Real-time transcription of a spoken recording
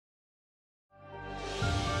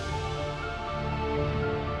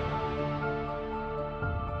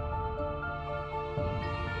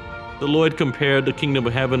The Lord compared the kingdom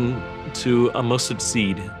of heaven to a mustard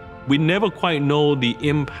seed. We never quite know the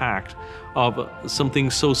impact of something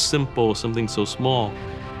so simple, something so small.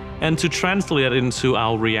 And to translate that into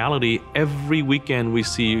our reality, every weekend we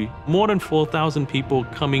see more than 4,000 people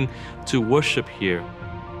coming to worship here.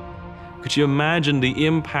 Could you imagine the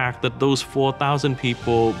impact that those 4,000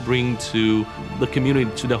 people bring to the community,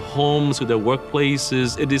 to their homes, to their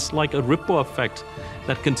workplaces? It is like a ripple effect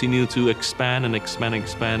that continues to expand and expand and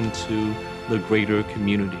expand to the greater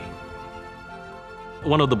community.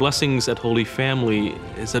 One of the blessings at Holy Family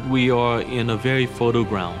is that we are in a very fertile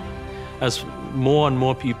ground. As more and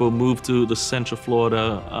more people move to the Central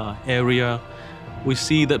Florida area, we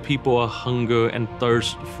see that people are hunger and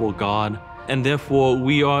thirst for God. And therefore,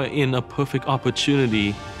 we are in a perfect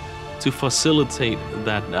opportunity to facilitate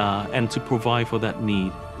that and to provide for that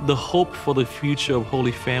need. The hope for the future of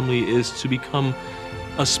Holy Family is to become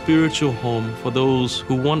a spiritual home for those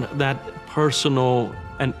who want that personal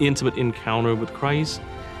and intimate encounter with Christ.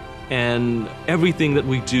 And everything that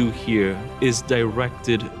we do here is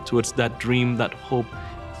directed towards that dream, that hope,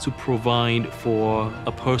 to provide for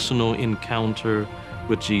a personal encounter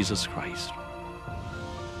with Jesus Christ.